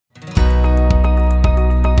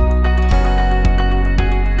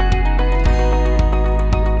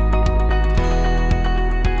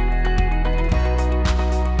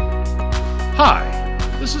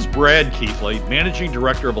Brad Keithley, Managing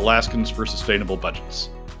Director of Alaskans for Sustainable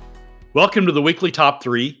Budgets. Welcome to the weekly Top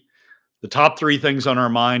 3, the top 3 things on our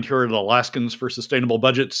mind here at Alaskans for Sustainable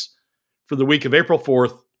Budgets for the week of April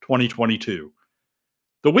 4th, 2022.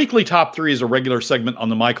 The weekly Top 3 is a regular segment on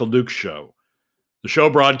The Michael Dukes Show. The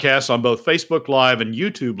show broadcasts on both Facebook Live and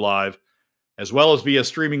YouTube Live, as well as via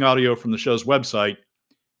streaming audio from the show's website,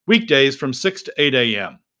 weekdays from 6 to 8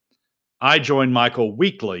 a.m. I join Michael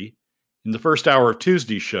weekly in the first hour of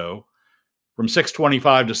Tuesday's show from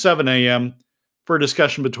 6:25 to 7 a.m. for a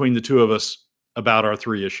discussion between the two of us about our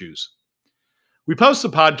 3 issues. We post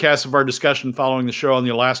the podcast of our discussion following the show on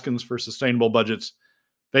the Alaskans for Sustainable Budgets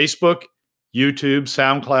Facebook, YouTube,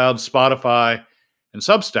 SoundCloud, Spotify, and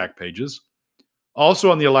Substack pages,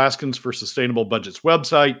 also on the Alaskans for Sustainable Budgets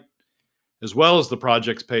website, as well as the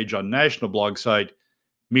project's page on national blog site,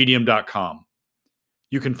 medium.com.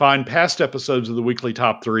 You can find past episodes of the weekly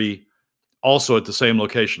Top 3 also at the same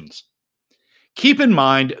locations. Keep in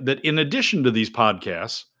mind that in addition to these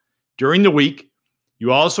podcasts, during the week,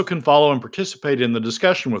 you also can follow and participate in the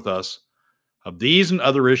discussion with us of these and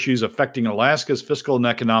other issues affecting Alaska's fiscal and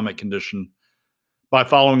economic condition by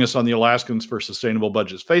following us on the Alaskans for Sustainable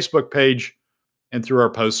Budgets Facebook page and through our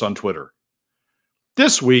posts on Twitter.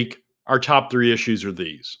 This week, our top 3 issues are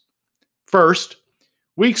these. First,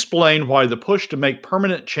 we explain why the push to make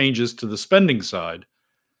permanent changes to the spending side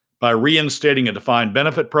by reinstating a defined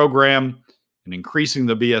benefit program and increasing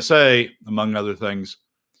the BSA, among other things,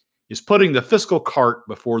 is putting the fiscal cart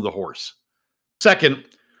before the horse. Second,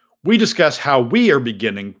 we discuss how we are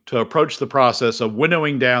beginning to approach the process of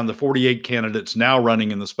winnowing down the 48 candidates now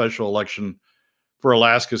running in the special election for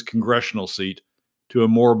Alaska's congressional seat to a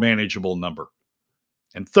more manageable number.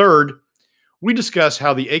 And third, we discuss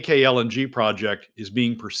how the AKLNG project is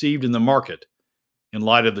being perceived in the market in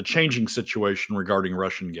light of the changing situation regarding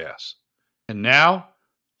Russian gas. And now,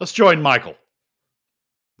 let's join Michael.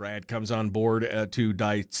 Brad comes on board to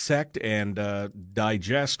dissect and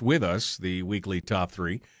digest with us the weekly top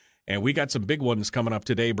 3. And we got some big ones coming up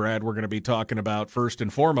today, Brad. We're going to be talking about, first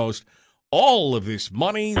and foremost, all of this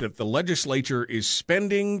money that the legislature is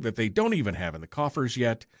spending that they don't even have in the coffers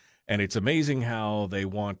yet. And it's amazing how they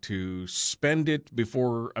want to spend it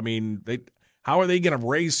before, how are they going to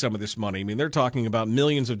raise some of this money? I mean, they're talking about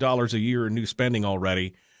millions of dollars a year in new spending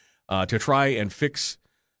already to try and fix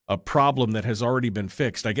a problem that has already been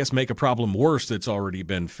fixed. I guess make a problem worse that's already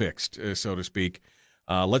been fixed, so to speak.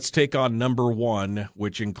 Let's take on number 1,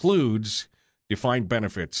 which includes defined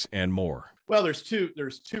benefits and more. Well, there's two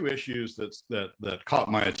issues that caught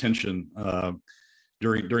my attention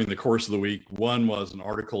during the course of the week. One was an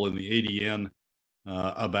article in the ADN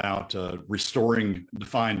about restoring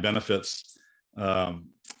defined benefits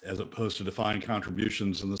as opposed to defined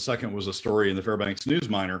contributions. And the second was a story in the Fairbanks News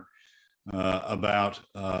Miner about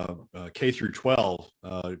K through 12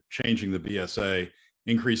 changing the BSA,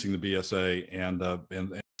 increasing the BSA,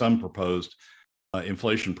 and some proposed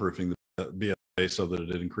inflation proofing the BSA so that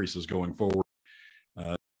it increases going forward,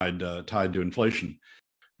 tied to inflation.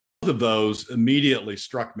 Both of those immediately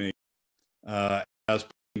struck me as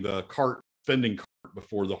putting the spending cart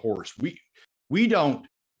before the horse. We don't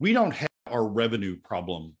have our revenue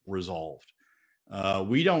problem resolved.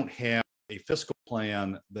 We don't have a fiscal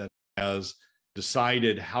plan that has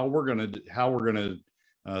decided how we're going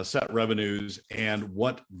to set revenues and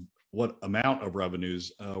what amount of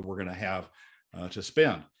revenues we're going to have to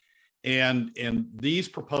spend. And these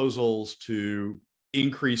proposals to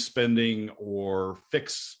increase spending or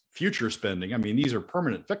fix future spending, I mean, these are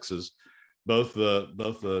permanent fixes, both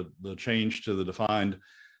the change to the defined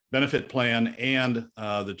benefit plan and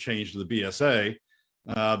the change to the BSA.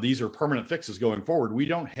 These are permanent fixes going forward. We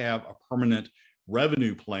don't have a permanent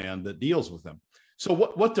revenue plan that deals with them. So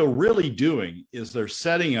what they're really doing is they're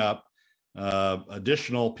setting up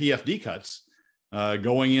additional PFD cuts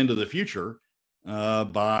going into the future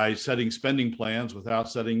by setting spending plans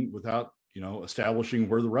without establishing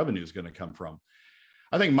where the revenue is going to come from.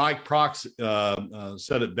 I think Mike Prox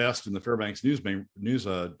said it best in the Fairbanks News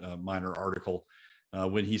Miner article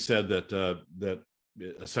when he said that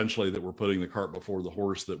essentially that we're putting the cart before the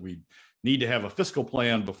horse, that we need to have a fiscal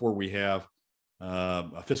plan before we have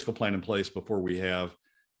a fiscal plan in place before we have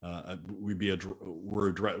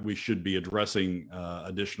we should be addressing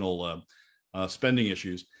additional spending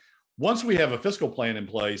issues. Once we have a fiscal plan in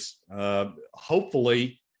place,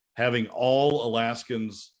 hopefully having all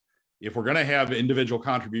Alaskans, if we're going to have individual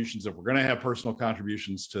contributions, if we're going to have personal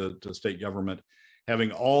contributions to state government,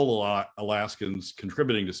 having all Alaskans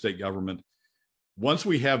contributing to state government, once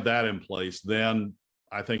we have that in place, then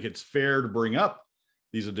I think it's fair to bring up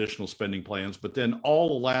these additional spending plans, but then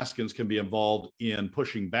all Alaskans can be involved in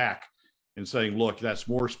pushing back and saying, look, that's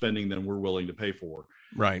more spending than we're willing to pay for.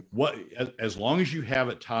 Right. As long as you have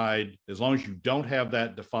it tied, as long as you don't have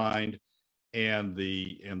that defined, and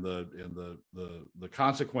the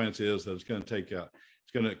consequence is that it's going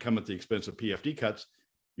to come at the expense of PFD cuts,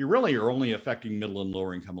 you really are only affecting middle and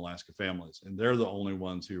lower income Alaska families, and they're the only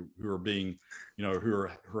ones who are being, who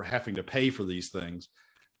are having to pay for these things,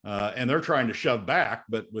 and they're trying to shove back,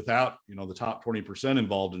 but without the top 20%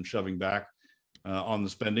 involved in shoving back on the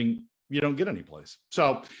spending, you don't get any place.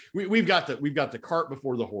 So we've got the cart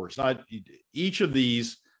before the horse. Each of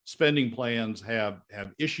these spending plans have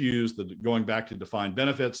issues that, going back to defined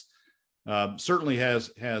benefits, certainly has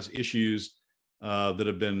issues that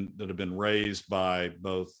have been raised by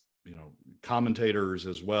both commentators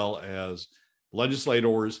as well as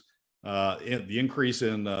legislators. The increase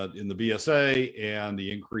in the BSA and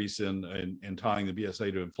the increase in tying the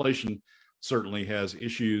BSA to inflation certainly has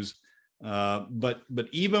issues. But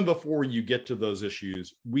even before you get to those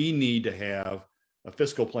issues, we need to have a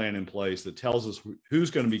fiscal plan in place that tells us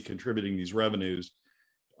who's going to be contributing these revenues,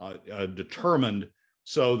 determined,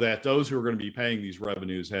 so that those who are going to be paying these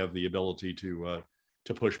revenues have the ability to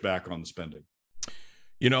push back on the spending.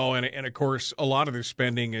 And of course, a lot of this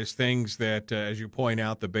spending is things that, as you point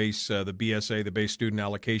out, the BSA, the base student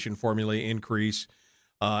allocation formula increase,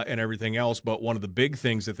 and everything else. But one of the big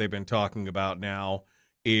things that they've been talking about now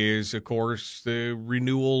is, of course, the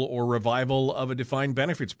renewal or revival of a defined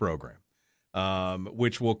benefits program,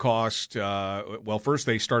 which will cost, first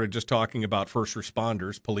they started just talking about first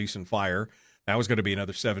responders, police and fire. That was going to be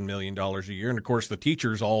another $7 million a year. And, of course, the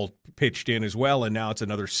teachers all pitched in as well, and now it's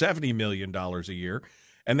another $70 million a year.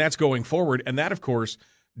 And that's going forward. And that, of course,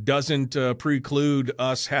 doesn't preclude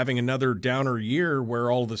us having another downer year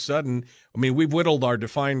where all of a sudden, we've whittled our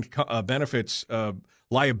defined benefits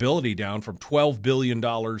liability down from $12 billion to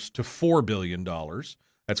 $4 billion.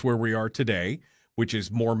 That's where we are today, which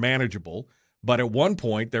is more manageable. But at one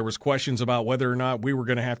point, there was questions about whether or not we were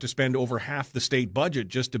going to have to spend over half the state budget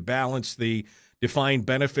just to balance the defined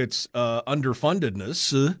benefits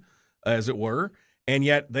underfundedness, as it were. And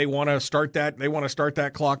yet they want to start that. They want to start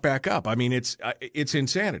that clock back up. It's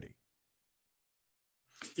insanity.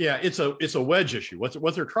 Yeah, it's a wedge issue.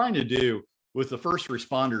 What they're trying to do with the first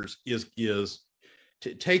responders is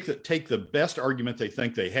to take the best argument they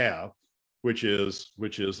think they have, which is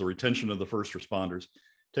the retention of the first responders.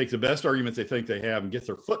 Take the best argument they think they have and get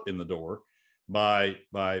their foot in the door by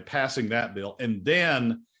passing that bill. And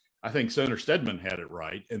then I think Senator Stedman had it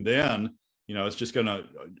right. And then, it's just going to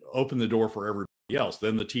open the door for everybody else.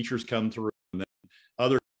 Then the teachers come through, and then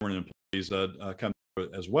other government employees come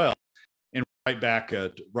through as well, and right back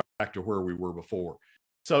to where we were before.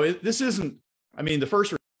 So this isn't, the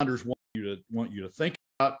first responders want you to think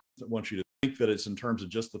about, want you to think that it's in terms of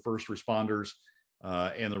just the first responders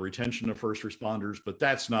and the retention of first responders, but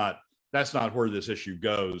that's not where this issue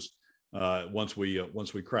goes once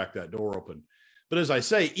we crack that door open. But as I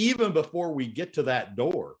say, even before we get to that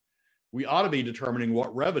door, we ought to be determining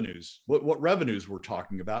what revenues we're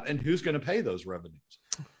talking about and who's going to pay those revenues.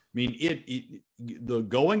 The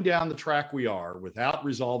going down the track we are without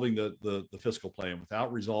resolving the fiscal plan,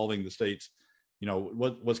 without resolving the state's,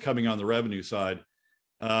 what's coming on the revenue side.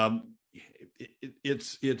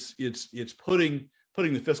 It's putting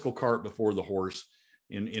the fiscal cart before the horse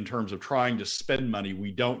in terms of trying to spend money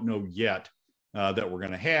we don't know yet that we're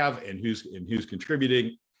going to have, and who's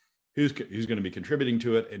contributing, who's going to be contributing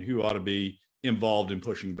to it, and who ought to be involved in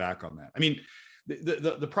pushing back on that.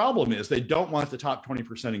 The problem is they don't want the top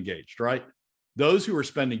 20% engaged, right? Those who are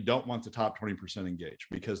spending don't want the top 20% engaged,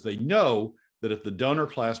 because they know that if the donor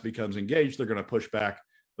class becomes engaged, they're going to push back.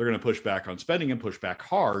 They're going to push back on spending and push back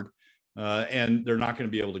hard, and they're not going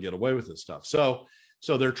to be able to get away with this stuff. So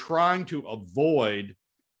they're trying to avoid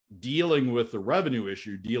dealing with the revenue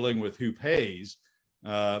issue, dealing with who pays,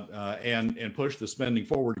 and push the spending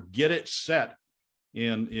forward, get it set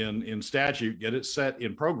in statute, get it set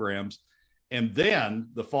in programs. And then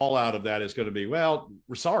the fallout of that is going to be, well,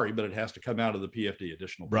 we're sorry, but it has to come out of the PFD,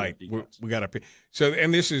 additional right. PFD. We got to pay. So,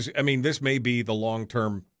 and this is, this may be the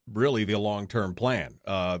long-term plan,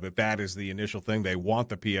 that is the initial thing. They want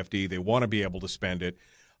the PFD. They want to be able to spend it.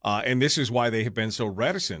 And this is why they have been so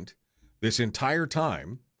reticent this entire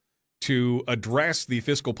time to address the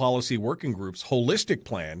fiscal policy working group's holistic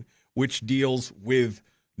plan, which deals with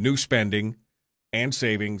new spending and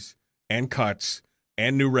savings and cuts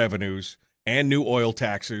and new revenues and new oil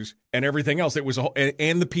taxes and everything else. It was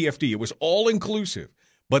and the PFD. It was all inclusive,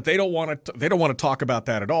 but they don't want to talk about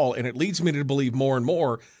that at all. And it leads me to believe more and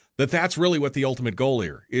more that's really what the ultimate goal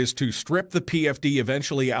here is, to strip the PFD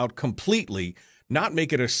eventually out completely, not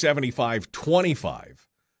make it a 75-25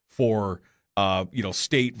 for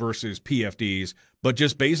state versus PFDs, but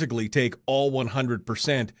just basically take all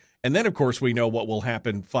 100%. And then, of course, we know what will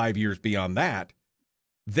happen 5 years beyond that.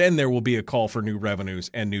 Then there will be a call for new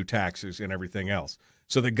revenues and new taxes and everything else.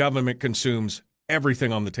 So the government consumes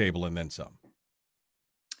everything on the table and then some.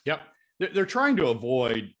 Yep. They're trying to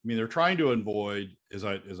avoid, as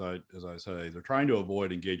I say, they're trying to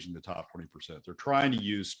avoid engaging the top 20%. They're trying to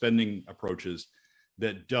use spending approaches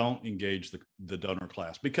that don't engage the donor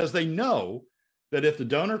class, because they know that if the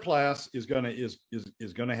donor class is going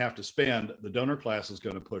to have to spend, the donor class is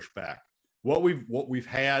going to push back. What we've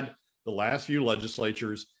had the last few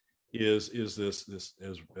legislatures is this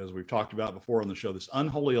as we've talked about before on the show, this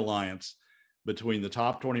unholy alliance between the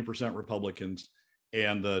top 20% Republicans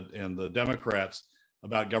and the Democrats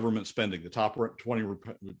about government spending. The top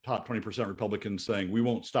 20% Republicans saying, we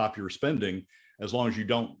won't stop your spending as long as you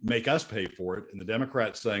don't make us pay for it, and the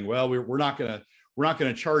Democrats saying, well, we're not going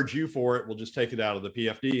to charge you for it. We'll just take it out of the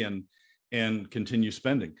PFD and continue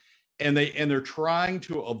spending. And they're trying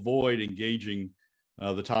to avoid engaging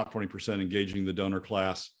the top 20%, engaging the donor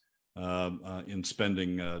class in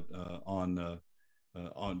spending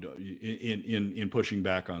in pushing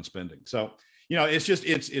back on spending. So,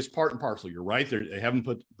 it's part and parcel. You're right. They haven't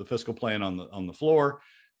put the fiscal plan on the floor.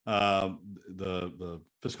 The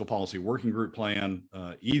fiscal policy working group plan,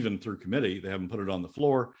 even through committee, they haven't put it on the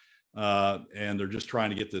floor. And they're just trying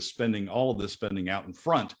to get all of this spending out in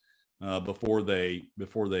front before they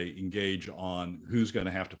engage on who's going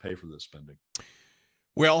to have to pay for this spending.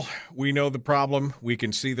 Well, we know the problem. We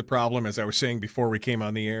can see the problem. As I was saying before we came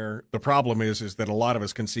on the air, the problem is that a lot of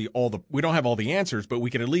us can see we don't have all the answers, but we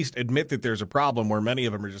can at least admit that there's a problem, where many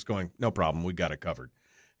of them are just going, no problem, we got it covered.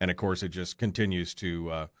 And of course, it just continues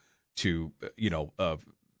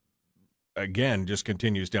again, just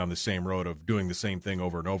continues down the same road of doing the same thing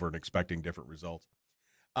over and over and expecting different results.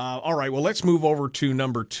 All right, well, let's move over to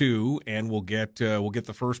number 2, and we'll get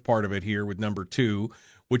the first part of it here with number 2,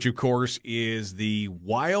 which, of course, is the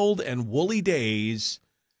wild and woolly days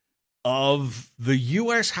of the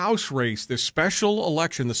U.S. House race, the special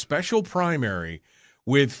election, the special primary,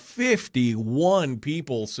 with 51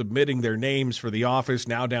 people submitting their names for the office,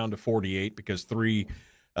 now down to 48 because three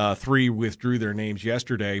withdrew their names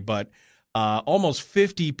yesterday, but almost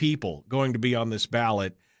 50 people going to be on this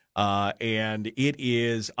ballot. And it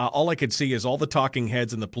is all I could see is all the talking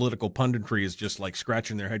heads and the political punditry is just like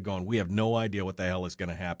scratching their head going, we have no idea what the hell is going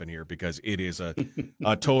to happen here, because it is a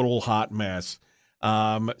total hot mess.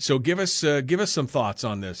 So give us some thoughts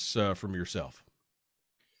on this from yourself.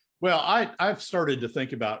 Well, I've started to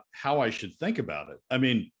think about how I should think about it. I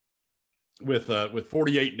mean, with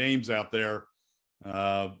 48 names out there,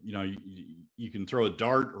 you can throw a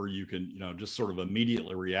dart, or you can, just sort of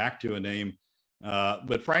immediately react to a name.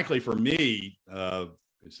 But frankly, for me,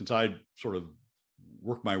 since I sort of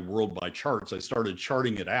work my world by charts, I started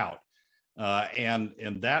charting it out.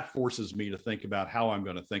 And that forces me to think about how I'm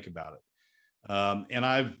going to think about it. And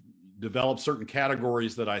I've developed certain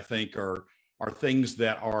categories that I think are things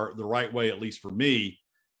that are the right way, at least for me,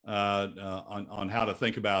 on how to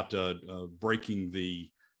think about breaking the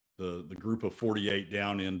group of 48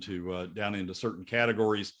 down into certain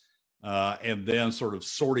categories, and then sort of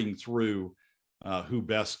sorting through who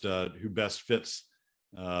best fits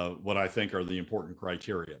what I think are the important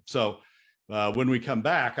criteria. So when we come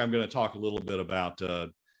back, I'm going to talk a little bit about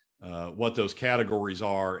what those categories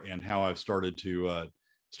are and how I've started to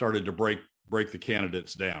break the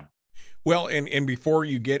candidates down. Well, and before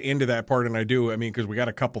you get into that part, and because we got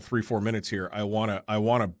a couple 3-4 minutes here, I want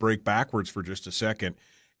to break backwards for just a second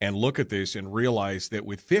and look at this and realize that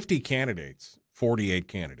with 50 candidates, 48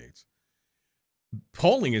 candidates,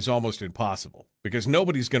 polling is almost impossible, because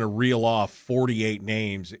nobody's going to reel off 48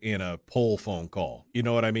 names in a poll phone call. You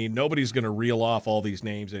know what I mean? Nobody's going to reel off all these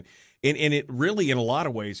names. And it really, in a lot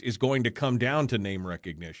of ways, is going to come down to name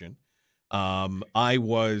recognition. I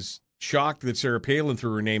was shocked that Sarah Palin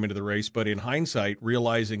threw her name into the race, but in hindsight,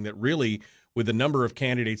 realizing that really, with the number of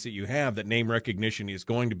candidates that you have, that name recognition is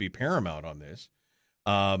going to be paramount on this.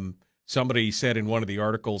 Somebody said in one of the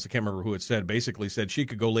articles, I can't remember who it said, basically said she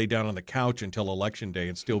could go lay down on the couch until Election Day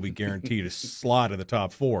and still be guaranteed a slot in the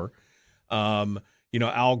top 4.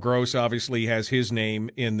 Al Gross obviously has his name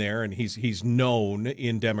in there, and he's known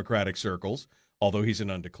in Democratic circles, although he's an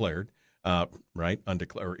undeclared, right?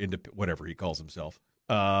 Undeclared, or whatever he calls himself,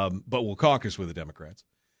 but will caucus with the Democrats.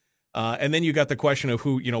 And then you got the question of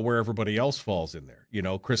where everybody else falls in there.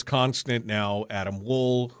 Chris Constant, now Adam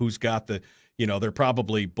Wool, who's got the they're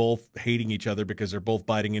probably both hating each other because they're both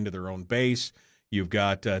biting into their own base. You've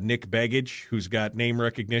got Nick Begich, who's got name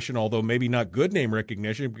recognition, although maybe not good name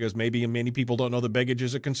recognition because maybe many people don't know that Begich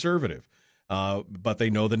is a conservative, but they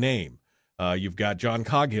know the name. You've got John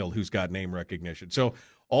Coghill, who's got name recognition. So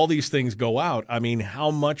all these things go out. I mean,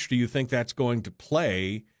 how much do you think that's going to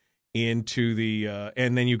play into the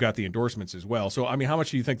and then you've got the endorsements as well. So, I mean, how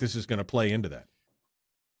much do you think this is going to play into that?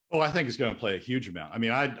 Oh, I think it's going to play a huge amount. I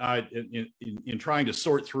mean, in trying to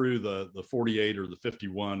sort through the 48 or the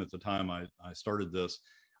 51 at the time I started this,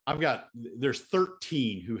 there's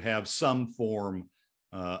 13 who have some form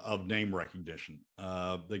of name recognition.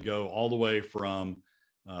 They go all the way from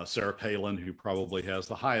Sarah Palin, who probably has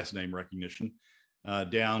the highest name recognition,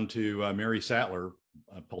 down to Mary Sattler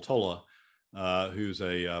Peltola, who's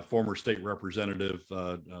a former state representative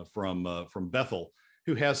from Bethel,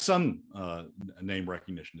 who has some name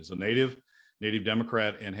recognition, is a native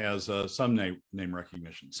Democrat, and has some name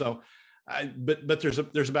recognition. So, but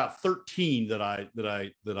there's about 13 that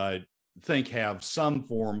I think have some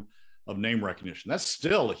form of name recognition. That's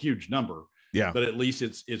still a huge number. Yeah. But at least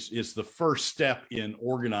it's the first step in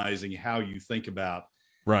organizing how you think about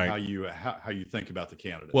how you think about the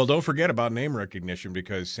candidate. Well, don't forget about name recognition,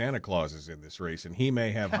 because Santa Claus is in this race, and he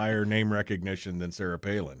may have higher name recognition than Sarah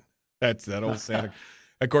Palin. That's that old Santa.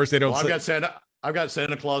 Of course, they don't. Well, I've got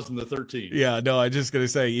Santa Claus in the 13. Yeah, no, I'm just going to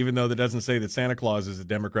say, even though that doesn't say that Santa Claus is a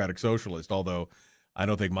democratic socialist, although I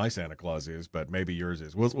don't think my Santa Claus is, but maybe yours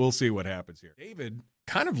is. We'll see what happens here. David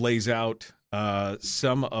kind of lays out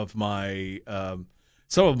some of my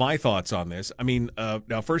thoughts on this. I mean,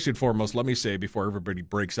 now first and foremost, let me say before everybody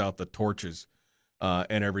breaks out the torches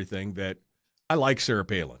and everything, that I like Sarah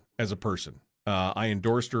Palin as a person. I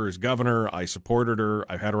endorsed her as governor. I supported her.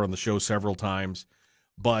 I've had her on the show several times.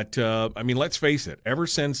 But, I mean, let's face it, ever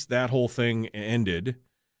since that whole thing ended,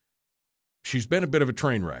 she's been a bit of a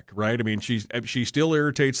train wreck, right? I mean, she still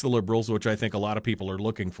irritates the liberals, which I think a lot of people are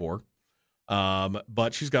looking for.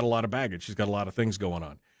 But she's got a lot of baggage. She's got a lot of things going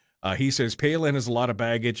on. He says Palin has a lot of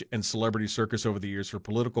baggage and celebrity circus over the years. Her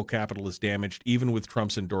political capital is damaged, even with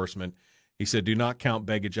Trump's endorsement. He said, do not count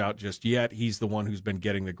Begich out just yet. He's the one who's been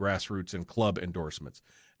getting the grassroots and club endorsements.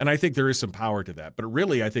 And I think there is some power to that. But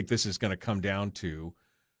really, I think this is going to come down to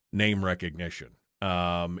name recognition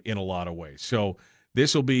in a lot of ways. So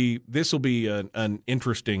this will be an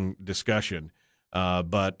interesting discussion.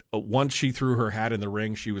 But once she threw her hat in the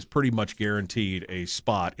ring, she was pretty much guaranteed a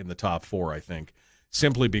spot in the top 4, I think,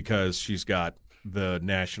 simply because she's got the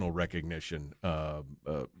national recognition,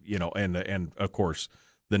 and of course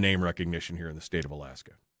the name recognition here in the state of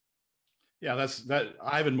Alaska. Yeah, that.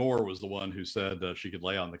 Ivan Moore was the one who said she could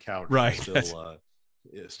lay on the couch, right?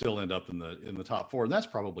 And still end up in the top 4, and that's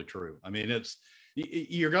probably true. I mean,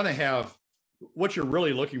 you're going to have, what you're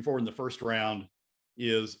really looking for in the first round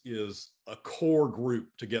is a core group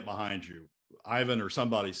to get behind you. Ivan or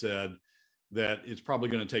somebody said that it's probably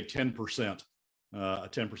going to take 10%, a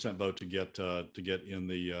 10% vote to get in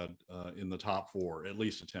the top 4, at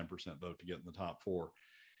least a 10% vote to get in the top 4.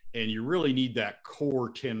 And you really need that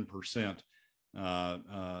core 10%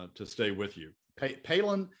 to stay with you.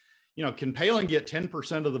 Palin, can Palin get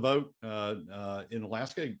 10% of the vote in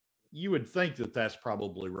Alaska? You would think that that's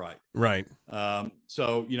probably right. Right.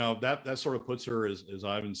 So, that sort of puts her, as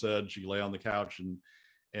Ivan said, she lay on the couch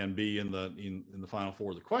and be in the final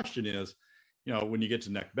 4. The question is, when you get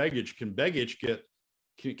to Nick Begich, can Begich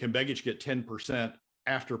get 10%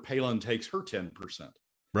 after Palin takes her 10%?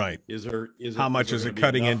 Right. How much is it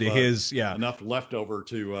cutting into his enough left over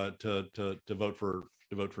to vote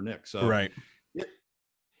for Nick? So right.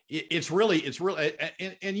 It's really and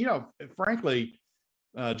frankly,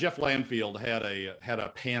 Jeff Landfield had a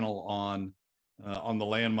panel on the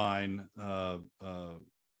Landmine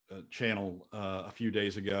channel a few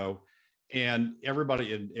days ago, and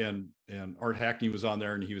everybody and Art Hackney was on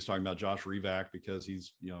there, and he was talking about Josh Revak because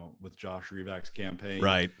he's with Josh Revak's campaign.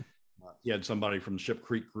 Right. He had somebody from the Ship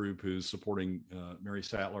Creek group who's supporting Mary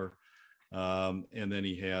Sattler, and then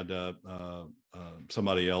he had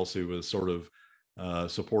somebody else who was sort of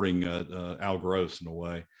supporting Al Gross in a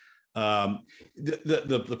way.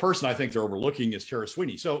 The person I think they're overlooking is Tara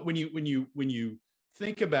Sweeney. So when you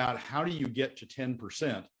think about how do you get to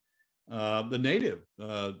 10%, the native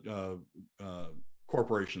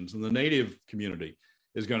corporations and the native community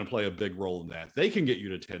is going to play a big role in that. They can get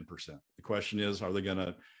you to 10%. The question is, are they going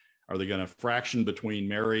to fraction between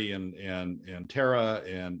Mary and Tara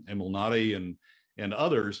and Milnati and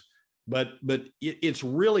others? But it's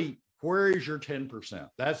really, where is your 10%?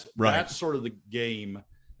 That's right. That's sort of the game.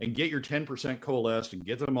 And get your 10% coalesced and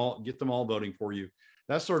get them all voting for you.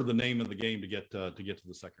 that's sort of the name of the game to get to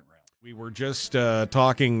the second round. We were just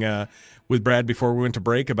talking with Brad before we went to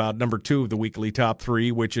break about number 2 of the weekly top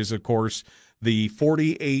 3, which is, of course, the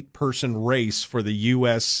 48-person race for the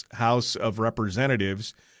U.S. House of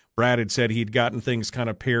Representatives. Brad had said he'd gotten things kind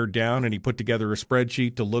of pared down, and he put together a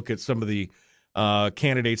spreadsheet to look at some of the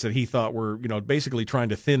candidates that he thought were, basically trying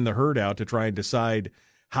to thin the herd out to try and decide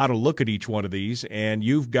how to look at each one of these. And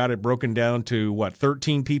you've got it broken down to,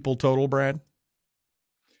 13 people total, Brad?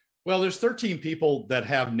 Well, there's 13 people that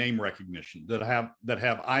have name recognition, that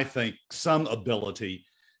have I think some ability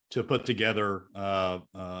to put together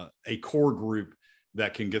a core group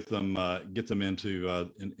that can get them into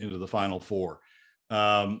the Final Four.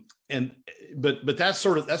 But that's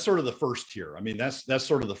sort of the first tier. I mean, that's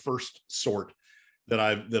sort of the first sort that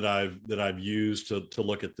I've used to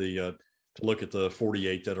look at the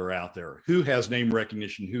 48 that are out there. Who has name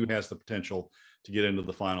recognition? Who has the potential to get into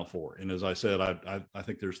the Final Four? And as I said, I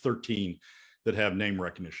think there's 13 that have name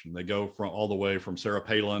recognition. They go from all the way from Sarah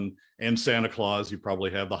Palin and Santa Claus, who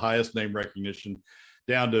probably have the highest name recognition,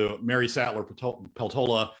 down to Mary Sattler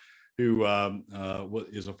Peltola, who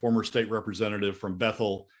is a former state representative from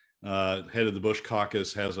Bethel, head of the Bush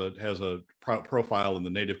Caucus, has a profile in the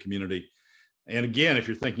Native community. And again, if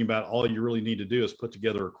you're thinking about all you really need to do is put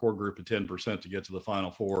together a core group of 10% to get to the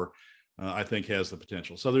Final Four, I think has the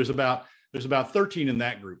potential. So there's about 13 in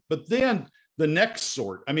that group. But then the next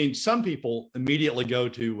sort, I mean, some people immediately go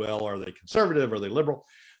to, well, are they conservative? Are they liberal?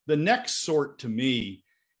 The next sort to me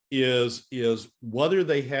is whether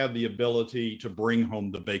they have the ability to bring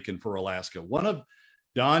home the bacon for Alaska. One of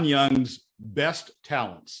Don Young's best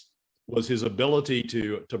talents was his ability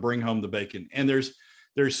to bring home the bacon. And there's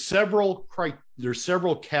several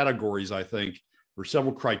categories, I think, or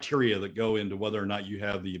several criteria that go into whether or not you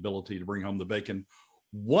have the ability to bring home the bacon.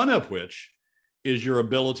 One of which is your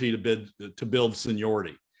ability to build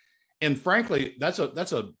seniority. And frankly, that's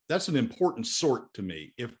an important sort to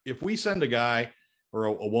me. If we send a guy or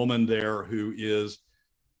a woman there who is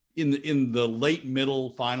in the late, middle,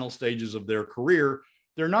 final stages of their career,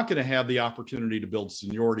 they're not going to have the opportunity to build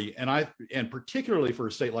seniority. And particularly for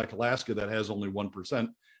a state like Alaska that has only 1%,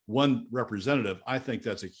 one representative, I think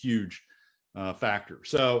that's a huge factor.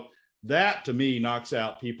 So that to me knocks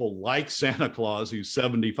out people like Santa Claus, who's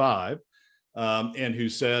 75, and who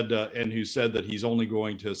said that he's only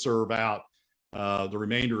going to serve out the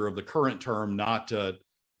remainder of the current term, not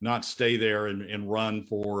stay there and run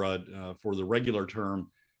for the regular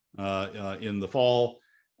term in the fall.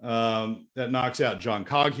 That knocks out John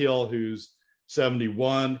Coghill, who's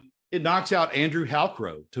 71. It knocks out Andrew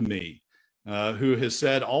Halcrow to me, who has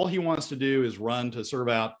said all he wants to do is run to serve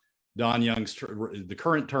out Don Young's the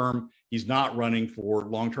current term. He's not running for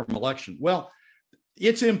long-term election. Well,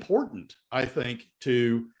 it's important, I think,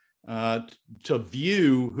 to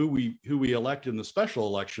view who we elect in the special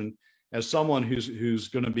election as someone who's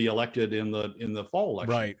going to be elected in the fall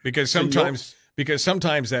election. Right, because sometimes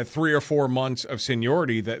that 3 or 4 months of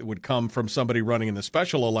seniority that would come from somebody running in the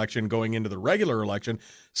special election going into the regular election,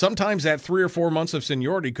 sometimes that 3 or 4 months of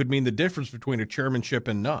seniority could mean the difference between a chairmanship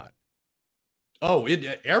and not. Oh,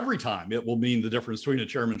 every time it will mean the difference between a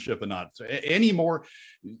chairmanship and not. So anymore,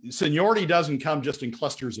 seniority doesn't come just in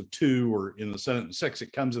clusters of 2 or in the Senate and 6.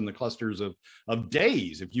 It comes in the clusters of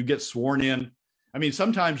days. If you get sworn in, I mean,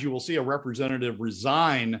 sometimes you will see a representative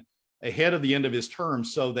resign ahead of the end of his term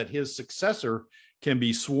so that his successor can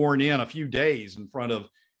be sworn in a few days in front of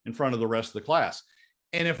the rest of the class.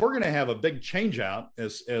 And if we're going to have a big change out,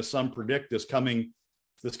 as some predict this coming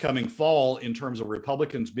fall, in terms of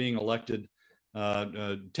Republicans being elected,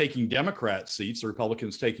 taking Democrat seats, the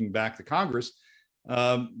Republicans taking back the Congress,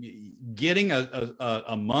 getting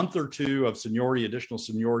a month or 2 of additional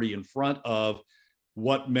seniority in front of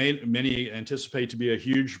what many anticipate to be a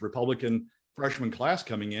huge Republican freshman class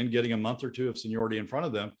coming in, getting a month or 2 of seniority in front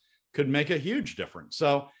of them could make a huge difference.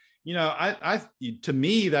 So, to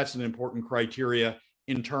me, that's an important criteria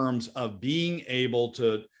in terms of being able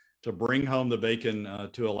to bring home the bacon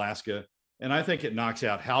to Alaska. And I think it knocks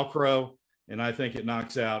out Halcrow, and I think it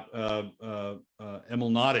knocks out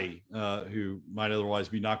Emilnati, who might otherwise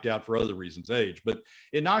be knocked out for other reasons, age. But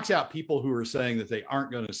it knocks out people who are saying that they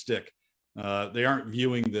aren't going to stick. They aren't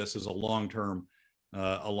viewing this as a long-term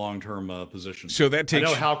position. So that takes.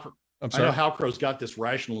 I know Halcrow's got this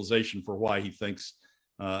rationalization for why he thinks.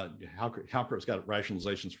 Halcrow's got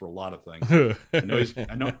rationalizations for a lot of things. I know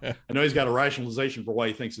he's got a rationalization for why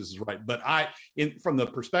he thinks this is right. But from the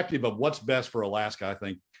perspective of what's best for Alaska,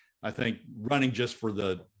 I think running just for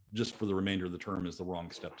the remainder of the term is the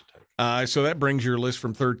wrong step to take. So that brings your list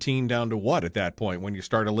from 13 down to what at that point? When you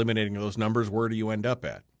start eliminating those numbers, where do you end up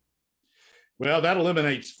at? Well, that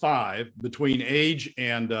eliminates 5 between age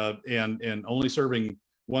and only serving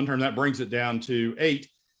one term. That brings it down to 8.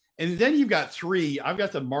 And then you've got 3. I've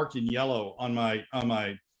got them marked in yellow on my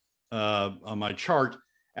chart.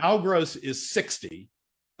 Al Gross is 60,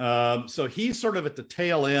 so he's sort of at the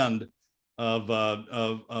tail end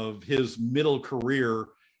of his middle career.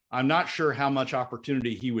 I'm not sure how much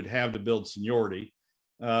opportunity he would have to build seniority.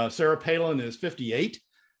 Sarah Palin is 58,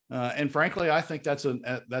 and frankly, I think that's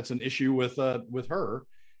an issue with her.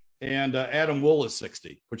 And Adam Wool is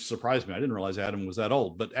 60, which surprised me. I didn't realize Adam was that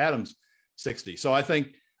old, but Adam's 60. So I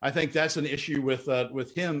think that's an issue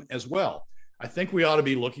with him as well. I think we ought to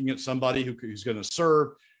be looking at somebody who's going to serve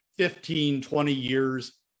 15, 20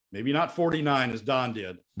 years, maybe not 49 as Don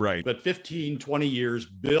did, right? But 15, 20 years,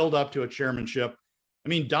 build up to a chairmanship. I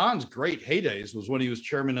mean, Don's great heydays was when he was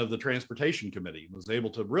chairman of the Transportation Committee, was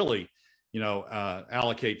able to really,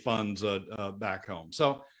 allocate funds back home.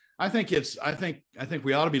 So I think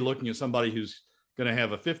we ought to be looking at somebody who's going to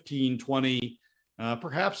have a 15, 20,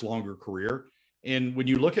 perhaps longer career. And when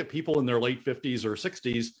you look at people in their late 50s or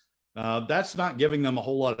 60s, that's not giving them a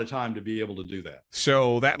whole lot of time to be able to do that.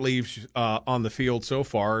 So that leaves on the field so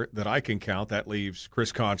far that I can count, that leaves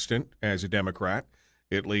Chris Constant as a Democrat.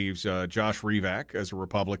 It leaves Josh Revak as a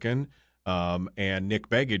Republican and Nick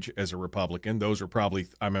Begich as a Republican. Those are probably,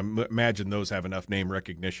 I imagine those have enough name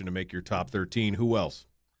recognition to make your top 13. Who else?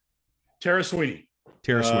 Tara Sweeney.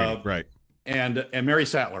 Right. And Mary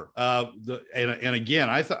Sattler. And again,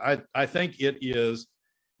 I think it is.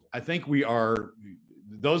 I think we are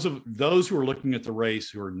those who are looking at the race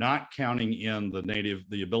who are not counting in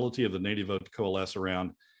the ability of the native vote to coalesce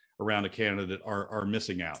around a candidate are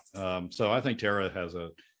missing out. So I think Tara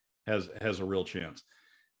has a real chance.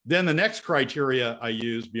 Then the next criteria I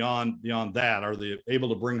use beyond that, are they able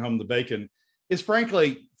to bring home the bacon, is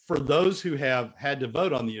frankly for those who have had to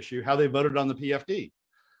vote on the issue, how they voted on the PFD. I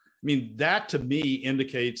mean, that to me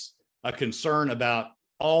indicates a concern about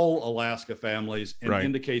all Alaska families and right.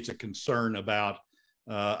 indicates a concern about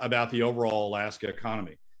the overall Alaska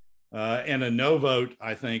economy. And a no vote,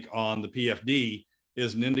 I think, on the PFD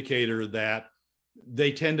is an indicator that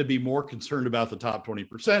they tend to be more concerned about the top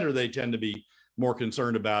 20%, or they tend to be more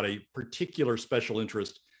concerned about a particular special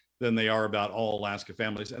interest than they are about all Alaska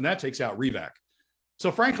families. And that takes out Revak. So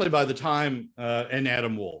frankly, by the time, and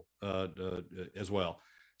Adam Wool as well.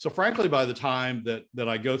 So frankly, by the time that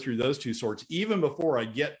I go through those two sorts, even before I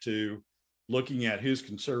get to looking at who's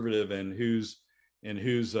conservative and who's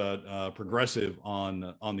progressive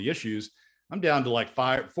on the issues, I'm down to like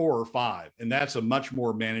 4 or 5, and that's a much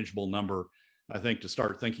more manageable number, I think, to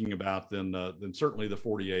start thinking about than certainly the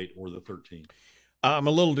 48 or the 13. I'm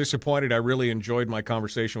a little disappointed. I really enjoyed my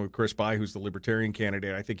conversation with Chris Bai, who's the Libertarian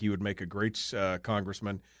candidate. I think he would make a great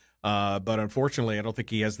congressman. But unfortunately, I don't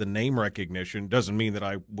think he has the name recognition. Doesn't mean that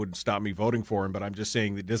I wouldn't stop me voting for him, but I'm just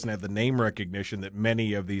saying that he doesn't have the name recognition that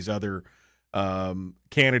many of these other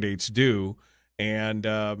candidates do, and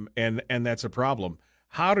that's a problem.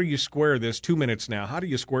 How do you square this? 2 minutes now. How do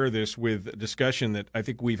you square this with a discussion that I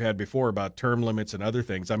think we've had before about term limits and other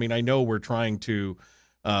things? I mean, I know we're trying to,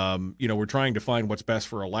 find what's best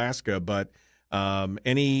for Alaska, but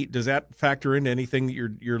does that factor into anything that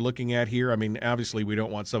you're looking at here? I mean, obviously we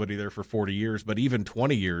don't want somebody there for 40 years, but even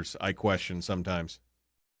 20 years, I question sometimes.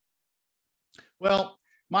 Well,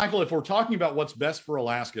 Michael, if we're talking about what's best for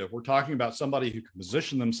Alaska, if we're talking about somebody who can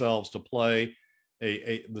position themselves to play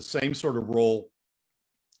the same sort of role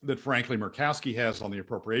that frankly Murkowski has on the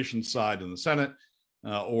appropriations side in the Senate,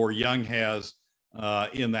 or Young has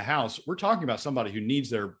in the House, we're talking about somebody who needs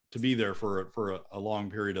to be there for a long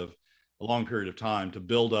period of time to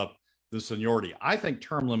build up the seniority. I think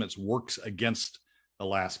term limits works against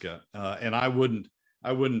Alaska, and I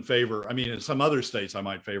wouldn't favor. I mean, in some other states, I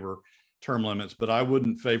might favor term limits, but I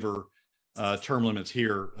wouldn't favor term limits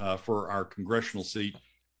here for our congressional seat,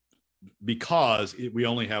 because we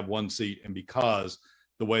only have one seat, and because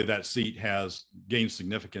the way that seat has gained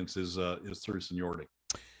significance is through seniority.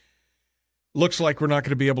 Looks like we're not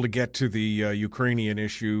going to be able to get to the Ukrainian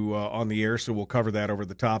issue on the air, so we'll cover that over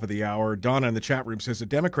the top of the hour. Donna in the chat room says a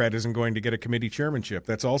Democrat isn't going to get a committee chairmanship.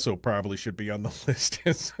 That's also probably should be on the list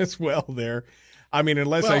as well there. I mean,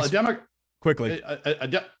 unless quickly.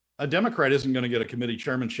 A Democrat isn't going to get a committee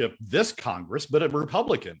chairmanship this Congress, but a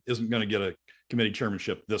Republican isn't going to get a committee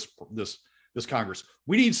chairmanship this Congress.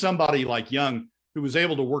 We need somebody like Young who was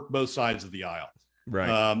able to work both sides of the aisle. Right.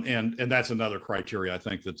 And that's another criteria I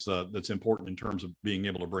think that's important in terms of being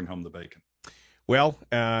able to bring home the bacon. Well,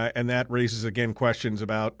 and that raises again questions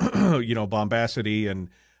about bombacity and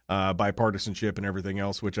bipartisanship and everything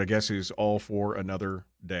else, which I guess is all for another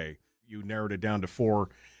day. You narrowed it down to 4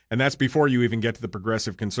 And that's before you even get to the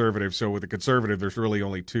progressive conservative. So with the conservative, there's really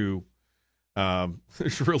only two.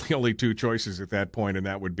 There's really only two choices at that point, and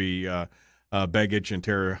that would be Begich and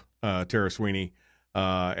Tara Sweeney,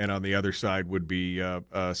 and on the other side would be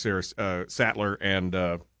Sarah Sattler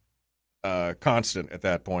and Constant at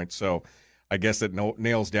that point. So I guess it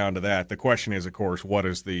nails down to that. The question is, of course, what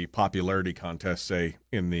does the popularity contest say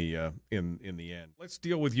in the end? Let's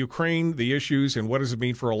deal with Ukraine, the issues, and what does it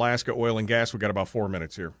mean for Alaska oil and gas? We've got about 4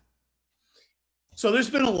 minutes here. So there's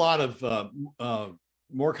been a lot of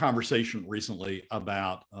more conversation recently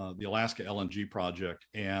about the Alaska LNG project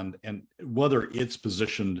and whether its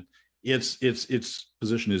position is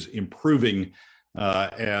improving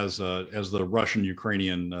as the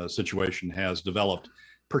Russian-Ukrainian situation has developed,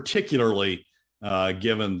 particularly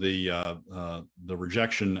given the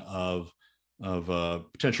rejection of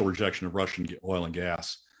potential rejection of Russian oil and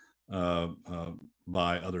gas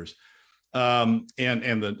by others, and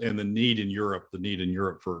the need in Europe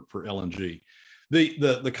for LNG.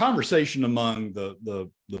 The conversation among the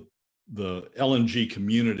LNG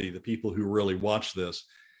community, the people who really watch this,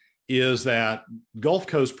 is that Gulf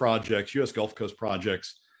Coast projects, U.S. Gulf Coast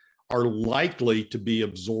projects, are likely to be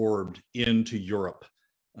absorbed into Europe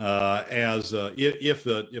if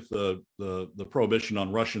the prohibition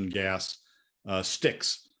on Russian gas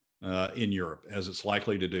sticks in Europe, as it's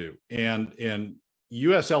likely to do, and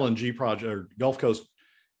U.S. LNG project or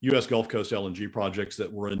U.S. Gulf Coast LNG projects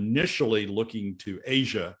that were initially looking to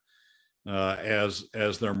Asia as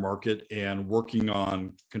their market and working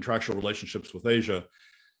on contractual relationships with Asia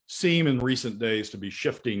seem in recent days to be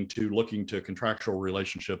shifting to looking to contractual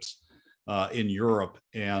relationships in Europe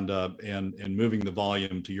and moving the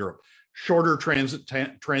volume to Europe. Shorter transit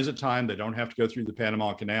time. They don't have to go through the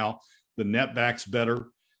Panama Canal. The netback's better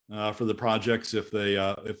for the projects if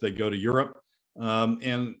they go to Europe.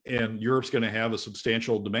 And Europe's going to have a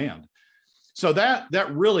substantial demand. So that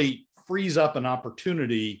really frees up an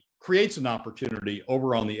opportunity, creates an opportunity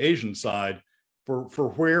over on the Asian side for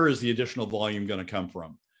where is the additional volume going to come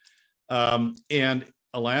from. And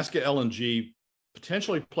Alaska LNG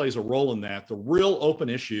potentially plays a role in that. The real open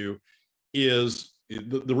issue is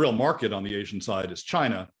the real market on the Asian side is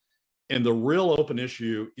China. And the real open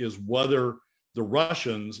issue is whether the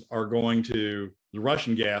Russian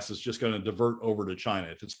gas is just going to divert over to China.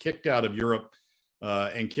 If it's kicked out of Europe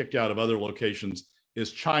and kicked out of other locations,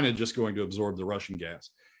 is China just going to absorb the Russian gas?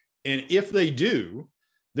 And if they do,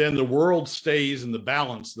 then the world stays in the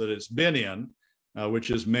balance that it's been in, which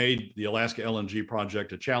has made the Alaska LNG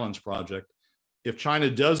project a challenge project. If China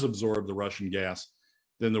does absorb the Russian gas,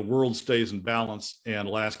 then the world stays in balance and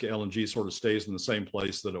Alaska LNG sort of stays in the same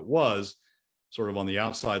place that it was, sort of on the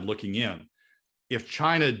outside looking in. If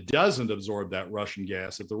China doesn't absorb that Russian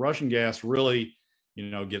gas, if the Russian gas really,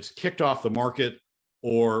 gets kicked off the market,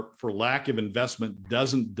 or for lack of investment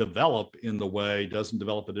doesn't develop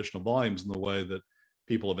additional volumes in the way that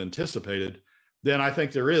people have anticipated, then I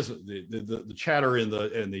think there is the chatter in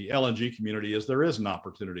the LNG community is there is an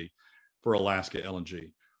opportunity for Alaska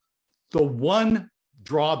LNG. The one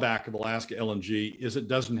drawback of Alaska LNG is it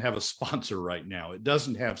doesn't have a sponsor right now. It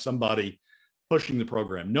doesn't have somebody pushing the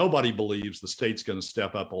program. Nobody believes the state's going to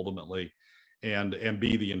step up ultimately and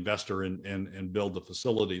be the investor and build the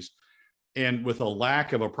facilities. And with a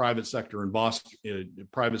lack of a private sector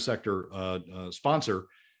sponsor,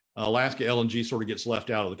 Alaska LNG sort of gets left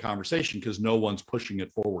out of the conversation because no one's pushing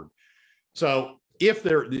it forward. So if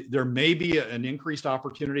there may be an increased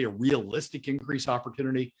opportunity, a realistic increased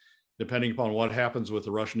opportunity, depending upon what happens with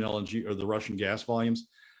the Russian LNG or the Russian gas volumes,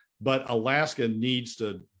 but Alaska needs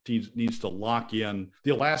to lock in.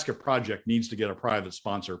 The Alaska project needs to get a private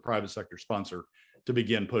sector sponsor to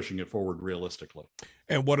begin pushing it forward realistically.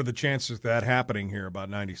 And what are the chances of that happening here?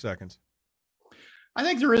 About 90 seconds. I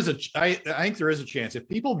think there is a chance. If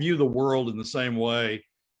people view the world in the same way,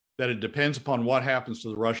 that it depends upon what happens to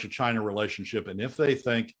the Russia-China relationship, and if they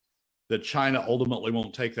think that China ultimately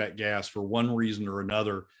won't take that gas for one reason or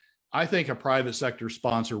another, I think a private sector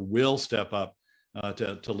sponsor will step up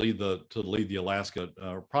to lead the Alaska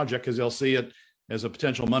project because they'll see it as a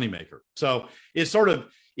potential moneymaker. So it's sort of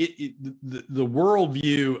the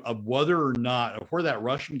worldview of whether or not of where that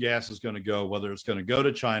Russian gas is going to go, whether it's going to go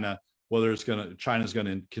to China, whether China's going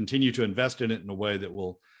to continue to invest in it in a way that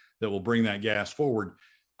will bring that gas forward.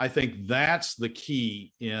 I think that's the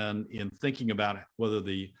key in thinking about whether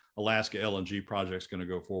the Alaska LNG project is going to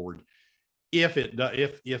go forward. If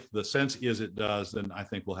the sense is it does, then I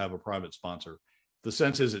think we'll have a private sponsor. If the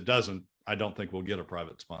sense is it doesn't, I don't think we'll get a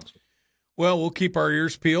private sponsor. Well, we'll keep our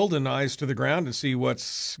ears peeled and eyes to the ground to see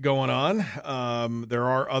what's going on. There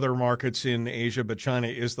are other markets in Asia, but China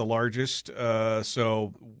is the largest.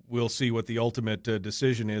 So we'll see what the ultimate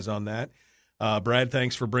decision is on that. Brad,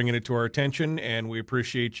 thanks for bringing it to our attention, and we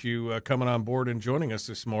appreciate you coming on board and joining us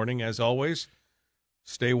this morning. As always,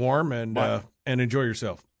 stay warm and enjoy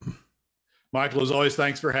yourself. Michael, as always,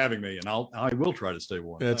 thanks for having me, and I will try to stay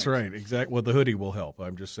warm. That's Thanks. Right, exactly. Well, the hoodie will help.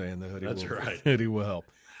 I'm just saying the hoodie. Hoodie will help.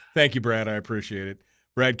 Thank you, Brad. I appreciate it.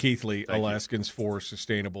 Brad Keithley, Alaskans for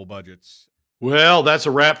Sustainable Budgets. Well, that's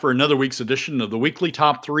a wrap for another week's edition of the weekly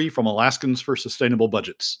top 3 from Alaskans for Sustainable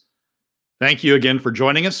Budgets. Thank you again for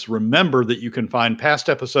joining us. Remember that you can find past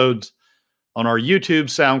episodes on our YouTube,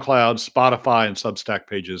 SoundCloud, Spotify, and Substack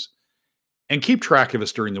pages, and keep track of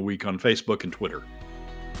us during the week on Facebook and Twitter.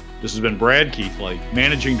 This has been Brad Keithley,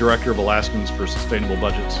 Managing Director of Alaskans for Sustainable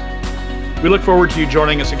Budgets. We look forward to you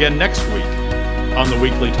joining us again next week on the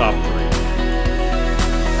weekly top 3.